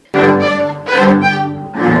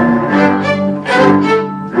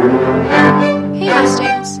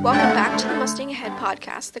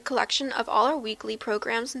Podcast, the collection of all our weekly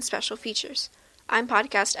programs and special features. I'm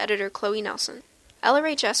podcast editor Chloe Nelson.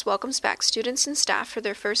 LRHS welcomes back students and staff for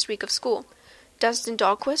their first week of school. Dustin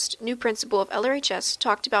Dahlquist, new principal of LRHS,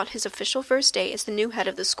 talked about his official first day as the new head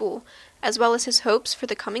of the school, as well as his hopes for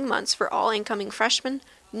the coming months for all incoming freshmen,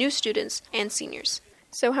 new students, and seniors.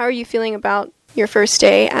 So how are you feeling about your first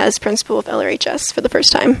day as principal of LRHS for the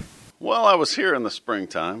first time? Well, I was here in the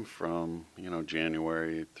springtime from,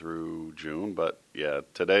 January through June, but yeah,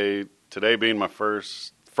 today being my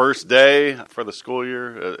first day for the school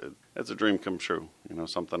year, it's a dream come true.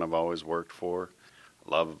 Something I've always worked for.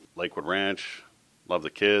 Love Lakewood Ranch, love the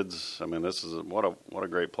kids. I mean, this is what a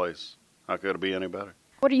great place. How could it be any better?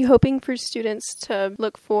 What are you hoping for students to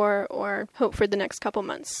look for or hope for the next couple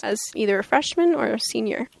months as either a freshman or a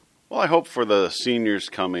senior? Well, I hope for the seniors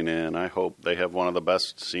coming in, I hope they have one of the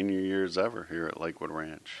best senior years ever here at Lakewood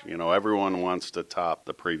Ranch. Everyone wants to top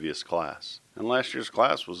the previous class. And last year's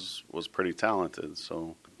class was pretty talented,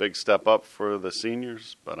 so big step up for the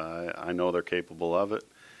seniors, but I know they're capable of it.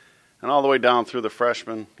 And all the way down through the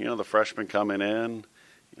freshmen, the freshmen coming in,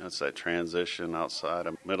 it's that transition outside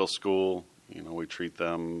of middle school. We treat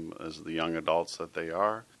them as the young adults that they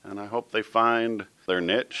are. And I hope they find their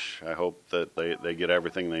niche. I hope that they get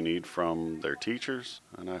everything they need from their teachers.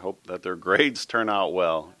 And I hope that their grades turn out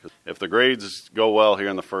well. If the grades go well here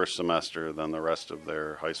in the first semester, then the rest of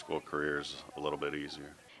their high school career is a little bit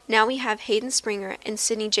easier. Now we have Hayden Springer and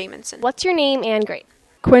Sydney Jamison. What's your name and grade?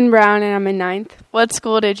 Quinn Brown, and I'm in 9th. What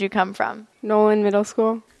school did you come from? Nolan Middle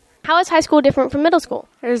School. How is high school different from middle school?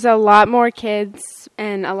 There's a lot more kids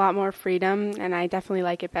and a lot more freedom, and I definitely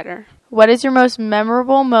like it better. What is your most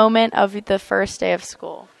memorable moment of the first day of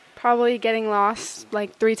school? Probably getting lost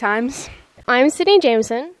like 3 times. I'm Sydney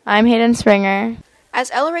Jameson. I'm Hayden Springer.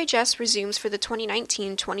 As LRHS resumes for the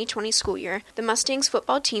 2019-2020 school year, the Mustangs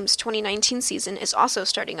football team's 2019 season is also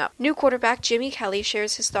starting up. New quarterback Jimmy Kelly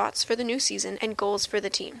shares his thoughts for the new season and goals for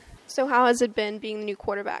the team. So how has it been being the new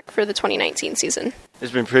quarterback for the 2019 season?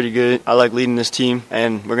 It's been pretty good. I like leading this team,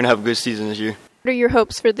 and we're going to have a good season this year. What are your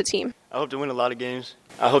hopes for the team? I hope to win a lot of games.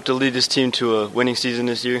 I hope to lead this team to a winning season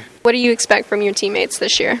this year. What do you expect from your teammates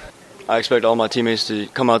this year? I expect all my teammates to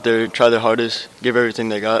come out there, try their hardest, give everything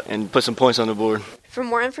they got, and put some points on the board. For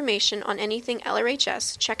more information on anything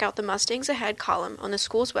LRHS, check out the Mustangs Ahead column on the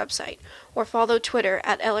school's website, or follow Twitter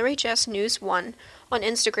at LRHS News 1, on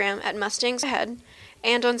Instagram at Mustangs Ahead,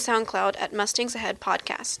 and on SoundCloud at Mustangs Ahead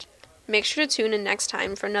Podcast. Make sure to tune in next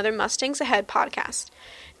time for another Mustangs Ahead podcast.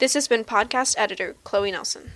 This has been podcast editor Chloe Nelson.